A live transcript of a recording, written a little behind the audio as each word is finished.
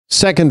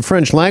second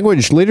French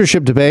language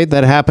leadership debate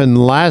that happened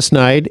last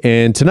night.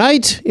 And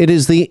tonight, it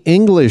is the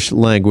English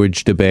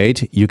language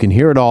debate. You can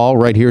hear it all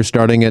right here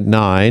starting at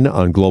 9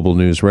 on Global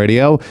News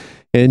Radio.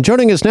 And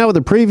joining us now with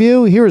a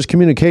preview, here is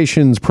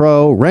communications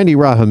pro Randy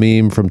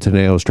Rahamim from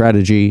Teneo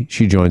Strategy.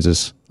 She joins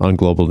us on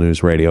Global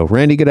News Radio.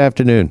 Randy, good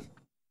afternoon.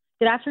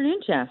 Good afternoon,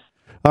 Jeff.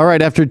 All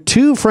right, after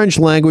two French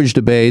language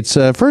debates,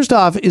 first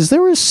off, is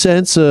there a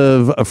sense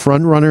of a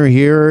front runner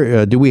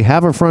here? Do we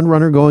have a front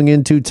runner going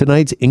into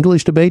tonight's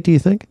English debate, do you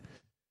think?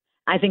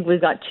 I think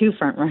we've got two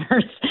front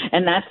runners,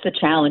 and that's the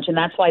challenge, and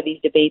that's why these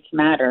debates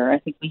matter. I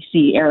think we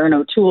see Erin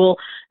O'Toole,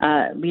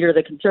 leader of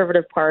the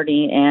Conservative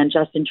Party, and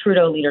Justin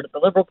Trudeau, leader of the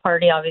Liberal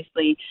Party,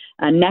 obviously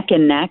neck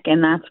and neck,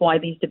 and that's why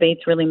these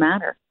debates really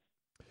matter.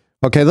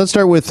 Okay, let's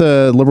start with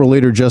Liberal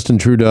leader Justin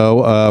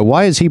Trudeau.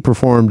 Why has he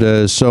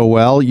performed so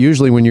well?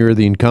 Usually when you're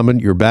the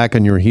incumbent, you're back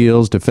on your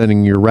heels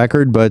defending your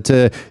record, but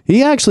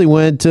he actually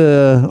went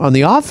on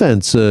the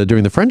offense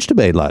during the French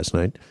debate last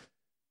night.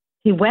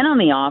 He went on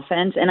the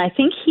offense, and I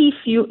think he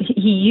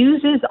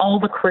uses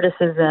all the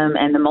criticism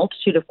and the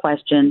multitude of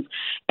questions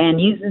and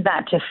uses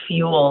that to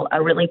fuel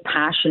a really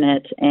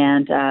passionate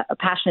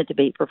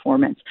debate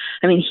performance.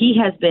 I mean, he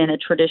has been a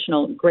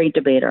traditional great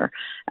debater.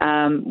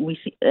 In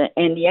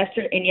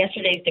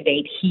yesterday's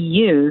debate, he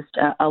used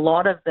a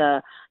lot of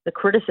the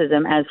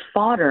criticism as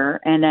fodder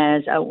and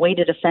as a way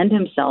to defend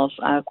himself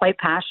quite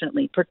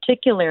passionately,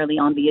 particularly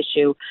on the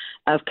issue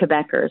of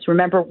Quebecers.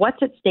 Remember, what's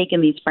at stake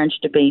in these French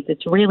debates?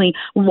 It's really,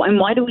 and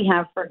why do we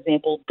have, for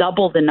example,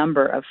 double the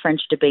number of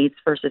French debates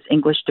versus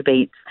English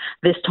debates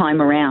this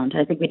time around?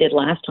 I think we did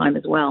last time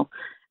as well.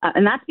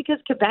 And that's because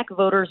Quebec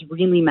voters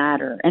really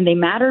matter, and they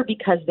matter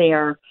because they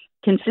are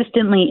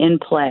consistently in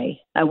play.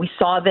 We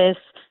saw this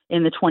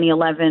in the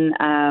 2011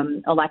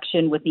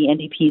 election with the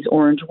NDP's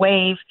Orange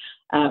Wave.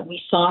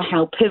 We saw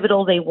how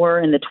pivotal they were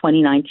in the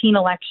 2019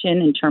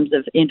 election in terms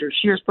of Andrew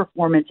Scheer's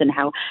performance and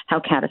how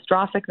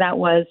catastrophic that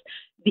was.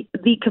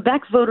 The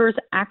Quebec voters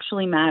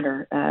actually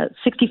matter.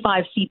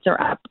 65 seats are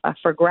up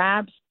for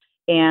grabs,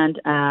 and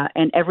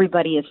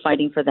everybody is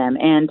fighting for them.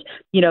 And,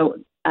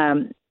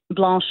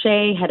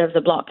 Blanchet, head of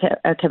the Bloc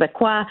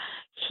Québécois,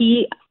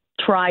 he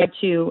tried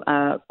to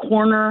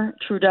corner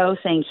Trudeau,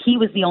 saying he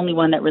was the only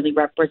one that really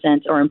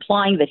represents, or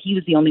implying that he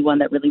was the only one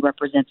that really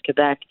represents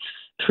Quebec.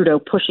 Trudeau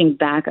pushing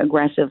back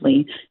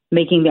aggressively,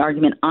 making the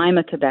argument, I'm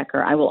a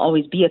Quebecer. I will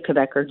always be a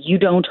Quebecer. You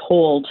don't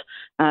hold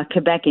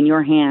Quebec in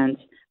your hands.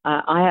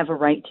 I have a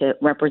right to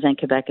represent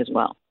Quebec as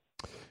well.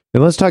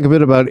 And let's talk a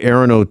bit about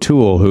Erin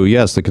O'Toole, who,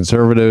 yes, the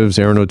Conservatives,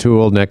 Erin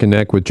O'Toole, neck and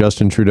neck with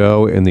Justin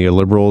Trudeau and the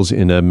Liberals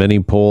in many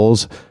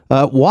polls.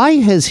 Why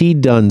has he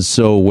done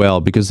so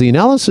well? Because the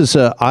analysis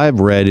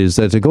I've read is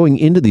that going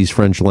into these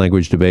French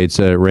language debates,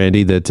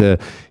 Randy, that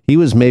he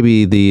was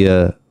maybe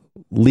the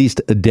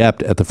least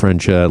adept at the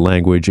French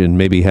language and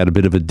maybe had a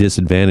bit of a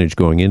disadvantage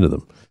going into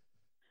them.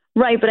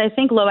 Right, but I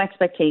think low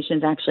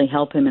expectations actually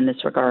help him in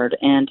this regard.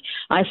 And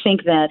I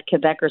think that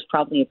Quebecers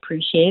probably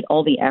appreciate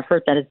all the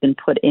effort that has been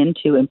put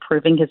into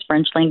improving his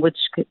French language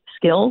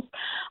skills.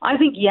 I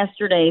think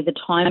yesterday, the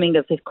timing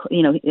of his,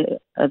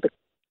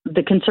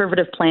 the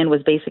Conservative plan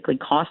was basically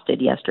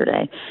costed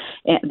yesterday,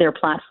 their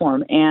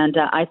platform. And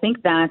I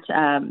think that,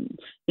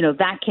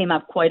 that came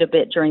up quite a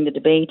bit during the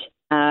debate.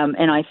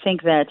 And I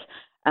think that,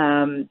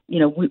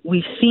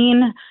 we've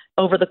seen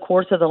over the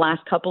course of the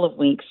last couple of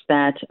weeks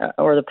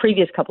or the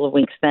previous couple of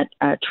weeks, that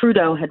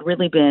Trudeau had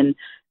really been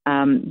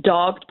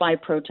dogged by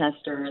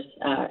protesters.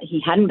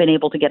 He hadn't been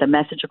able to get a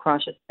message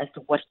across as to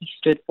what he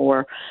stood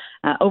for.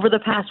 Over the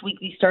past week,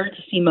 we started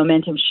to see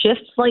momentum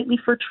shift slightly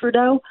for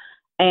Trudeau.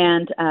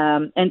 And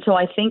so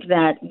I think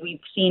that we've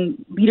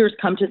seen leaders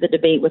come to the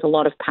debate with a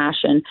lot of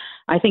passion.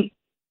 I think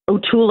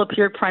O'Toole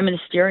appeared prime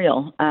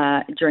ministerial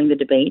during the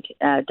debate,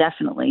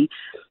 definitely.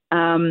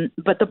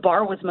 But the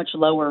bar was much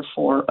lower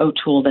for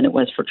O'Toole than it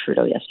was for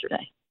Trudeau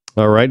yesterday.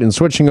 All right. And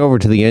switching over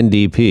to the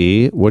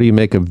NDP, what do you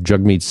make of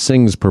Jagmeet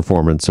Singh's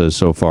performance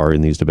so far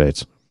in these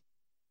debates?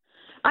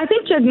 I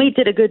think Jagmeet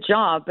did a good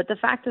job, but the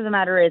fact of the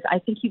matter is, I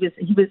think he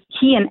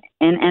and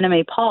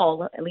Annamie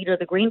Paul, leader of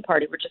the Green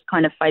Party, were just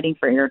kind of fighting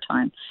for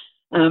airtime.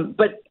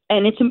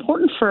 And it's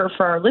important for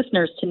our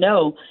listeners to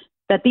know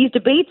that these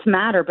debates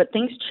matter, but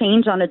things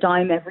change on a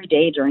dime every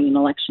day during an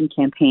election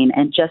campaign.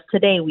 And just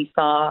today, we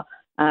saw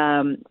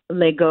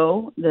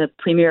Legault, the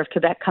Premier of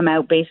Quebec, come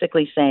out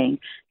basically saying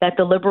that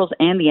the Liberals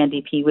and the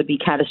NDP would be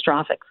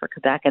catastrophic for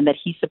Quebec and that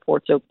he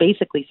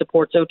basically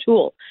supports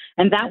O'Toole.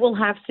 And that will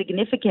have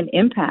significant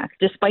impact,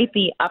 despite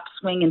the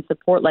upswing in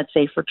support, let's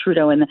say, for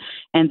Trudeau and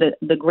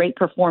the great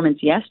performance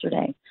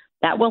yesterday.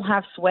 That will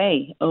have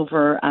sway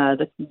over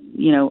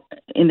in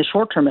the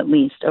short term, at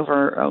least,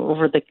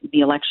 over the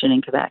election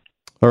in Quebec.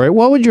 All right.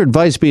 What would your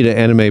advice be to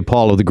Annamie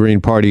Paul of the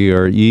Green Party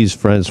or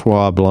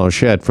Yves-François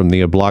Blanchet from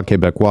the Bloc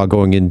Québécois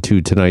going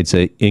into tonight's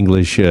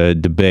English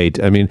debate?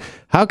 I mean,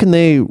 how can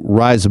they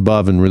rise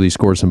above and really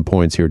score some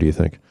points here, do you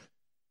think?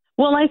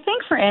 Well, I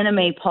think for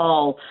Annamie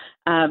Paul,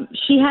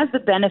 she has the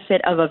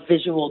benefit of a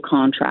visual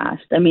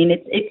contrast. I mean,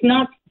 it's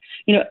not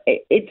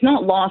it's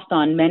not lost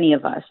on many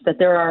of us that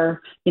there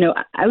are,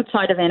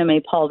 outside of Anna May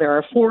Paul, there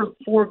are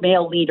four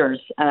male leaders,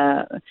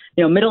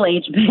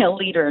 middle-aged male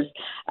leaders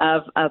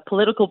of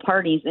political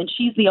parties, and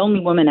she's the only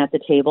woman at the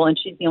table, and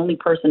she's the only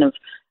person of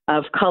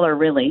color,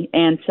 really.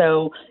 And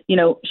so,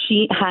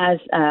 she has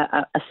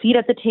a seat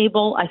at the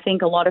table. I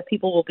think a lot of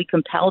people will be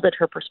compelled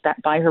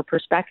by her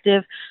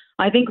perspective.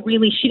 I think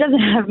really she doesn't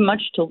have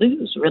much to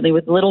lose, really,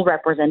 with little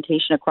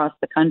representation across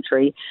the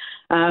country.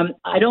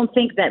 I don't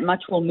think that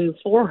much will move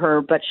for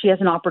her, but she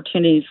has an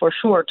opportunity for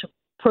sure to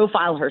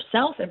profile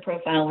herself and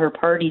profile her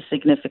party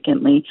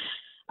significantly.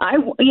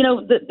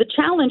 The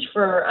challenge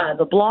for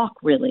the Bloc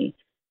really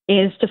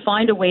is to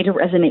find a way to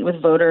resonate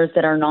with voters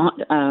that are not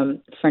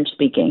French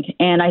speaking,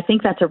 and I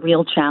think that's a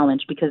real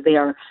challenge because they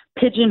are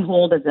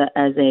pigeonholed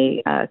as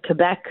a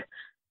Quebec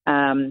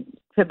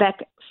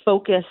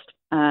focused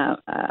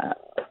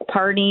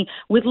party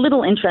with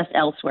little interest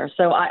elsewhere.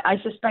 So I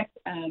suspect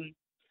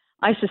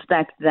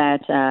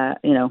that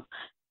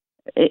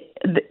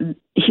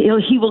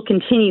he will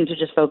continue to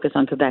just focus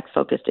on Quebec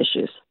focused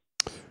issues.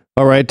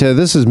 All right.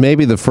 This is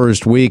maybe the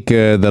first week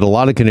that a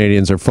lot of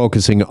Canadians are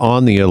focusing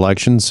on the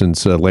election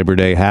since Labor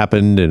Day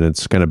happened, and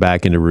it's kind of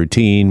back into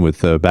routine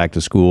with back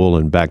to school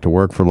and back to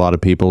work for a lot of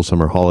people.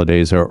 Summer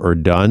holidays are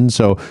done.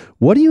 So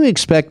what do you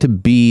expect to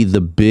be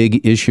the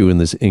big issue in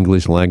this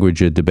English language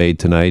debate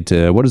tonight?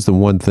 What is the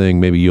one thing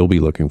maybe you'll be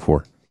looking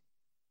for?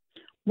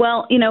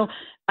 Well,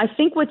 I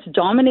think what's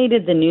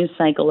dominated the news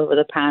cycle over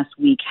the past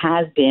week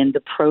has been the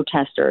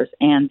protesters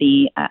and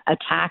the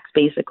attacks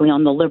basically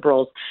on the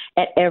Liberals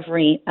at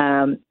every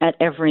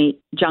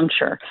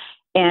juncture.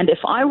 And if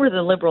I were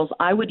the Liberals,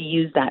 I would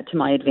use that to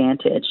my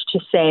advantage to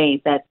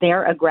say that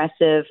their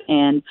aggressive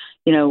and,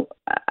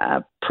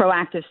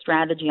 proactive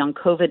strategy on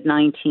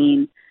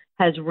COVID-19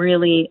 has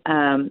really,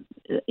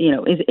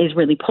 is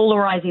really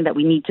polarizing, that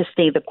we need to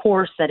stay the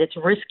course, that it's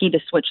risky to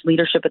switch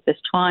leadership at this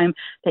time,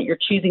 that you're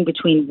choosing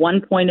between one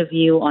point of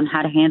view on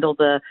how to handle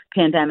the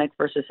pandemic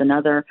versus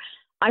another.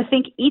 I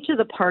think each of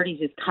the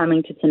parties is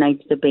coming to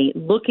tonight's debate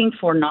looking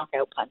for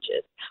knockout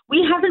punches.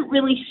 We haven't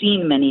really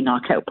seen many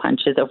knockout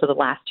punches over the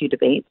last two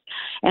debates,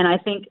 and I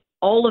think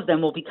all of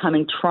them will be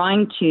coming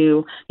trying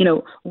to,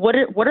 what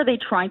are they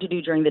trying to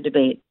do during the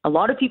debate? A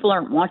lot of people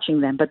aren't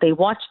watching them, but they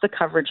watch the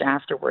coverage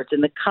afterwards,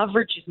 and the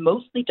coverage is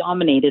mostly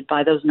dominated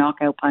by those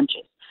knockout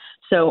punches.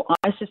 So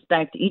I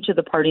suspect each of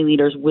the party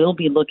leaders will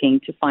be looking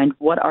to find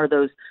what are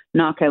those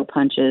knockout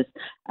punches,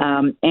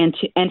 and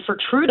for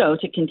Trudeau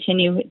to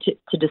continue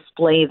to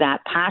display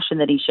that passion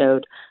that he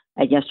showed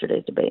at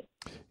yesterday's debate.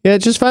 Yeah,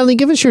 just finally,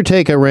 give us your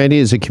take, Randy,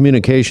 as a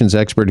communications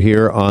expert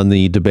here on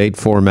the debate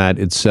format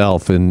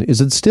itself. And is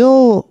it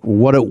still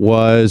what it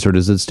was, or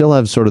does it still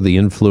have sort of the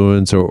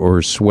influence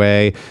or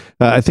sway?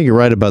 I think you're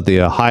right about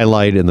the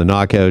highlight and the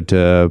knockout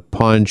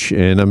punch.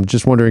 And I'm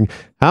just wondering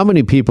how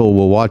many people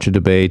will watch a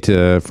debate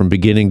from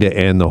beginning to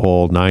end, the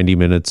whole 90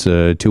 minutes,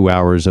 2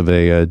 hours of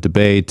a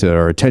debate.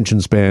 Our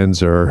attention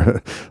spans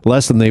are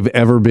less than they've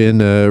ever been,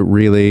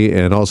 really.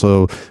 And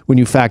also, when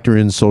you factor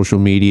in social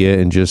media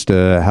and just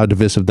how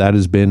divisive that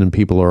has been, and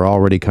people are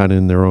already kind of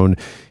in their own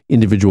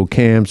individual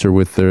camps or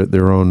with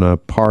their own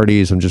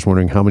parties. I'm just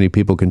wondering how many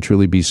people can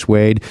truly be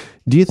swayed.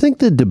 Do you think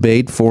the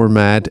debate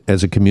format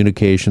as a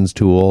communications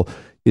tool,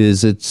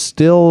 is it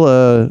still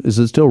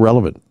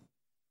relevant?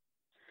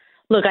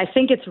 Look, I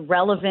think it's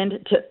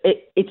relevant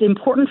it's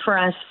important for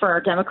us, for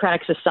our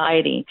democratic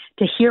society,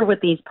 to hear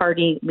what these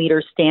party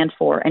leaders stand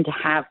for and to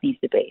have these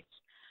debates.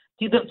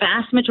 Do the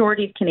vast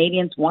majority of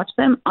Canadians watch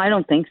them? I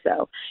don't think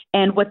so.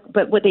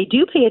 But what they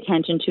do pay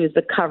attention to is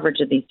the coverage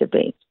of these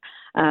debates.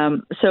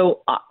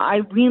 So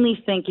I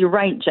really think you're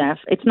right, Jeff.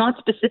 It's not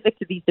specific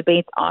to these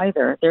debates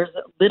either. There's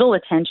little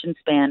attention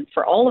span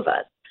for all of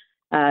us.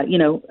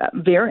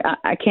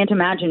 I can't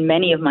imagine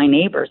many of my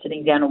neighbors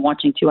sitting down and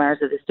watching 2 hours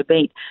of this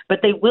debate, but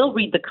they will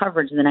read the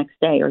coverage the next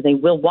day, or they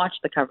will watch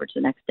the coverage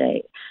the next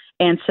day.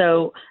 And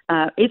so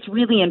it's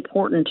really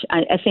important,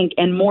 I think,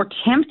 and more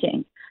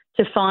tempting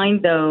to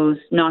find those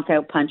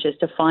knockout punches,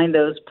 to find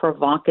those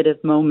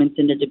provocative moments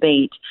in the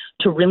debate,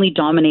 to really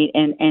dominate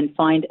and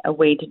find a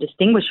way to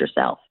distinguish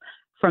yourself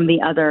from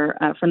the other,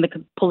 from the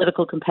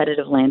political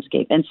competitive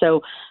landscape. And so,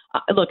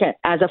 look,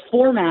 as a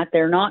format,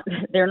 they're not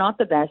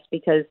the best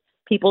because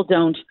people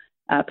don't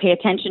pay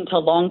attention to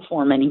long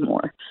form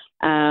anymore.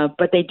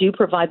 But they do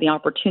provide the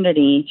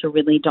opportunity to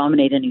really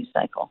dominate a news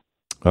cycle.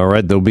 All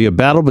right, there'll be a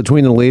battle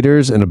between the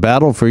leaders and a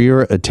battle for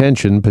your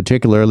attention,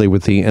 particularly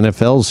with the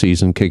NFL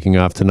season kicking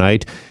off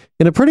tonight,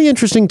 in a pretty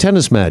interesting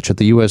tennis match at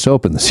the U.S.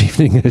 Open this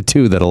evening,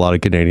 too, that a lot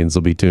of Canadians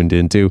will be tuned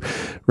into.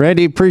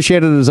 Randy,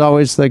 appreciate it as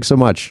always. Thanks so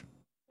much.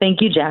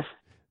 Thank you, Jeff.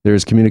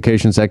 There's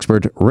communications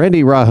expert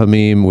Randy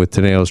Rahamim with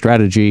Teneo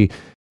Strategy.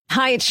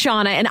 Hi, it's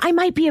Shauna, and I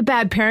might be a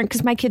bad parent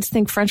because my kids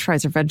think French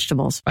fries are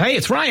vegetables. Hey,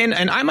 it's Ryan,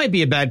 and I might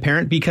be a bad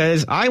parent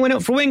because I went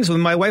out for wings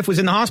when my wife was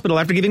in the hospital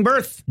after giving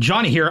birth.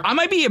 Johnny here. I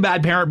might be a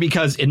bad parent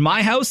because in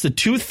my house, the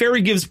tooth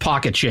fairy gives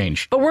pocket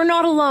change. But we're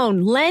not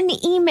alone. Len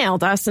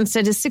emailed us and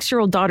said his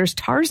 6-year-old daughter's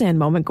Tarzan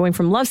moment going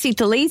from love seat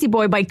to lazy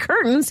boy by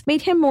curtains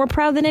made him more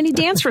proud than any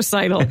dance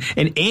recital.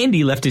 And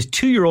Andy left his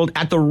 2-year-old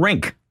at the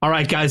rink. All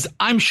right, guys,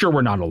 I'm sure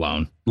we're not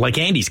alone. Like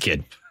Andy's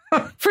kid.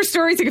 For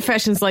stories and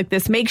confessions like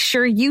this, make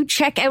sure you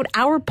check out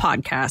our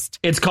podcast.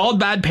 It's called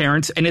Bad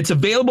Parents, and it's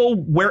available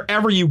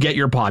wherever you get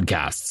your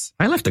podcasts.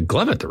 I left a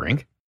glove at the rink.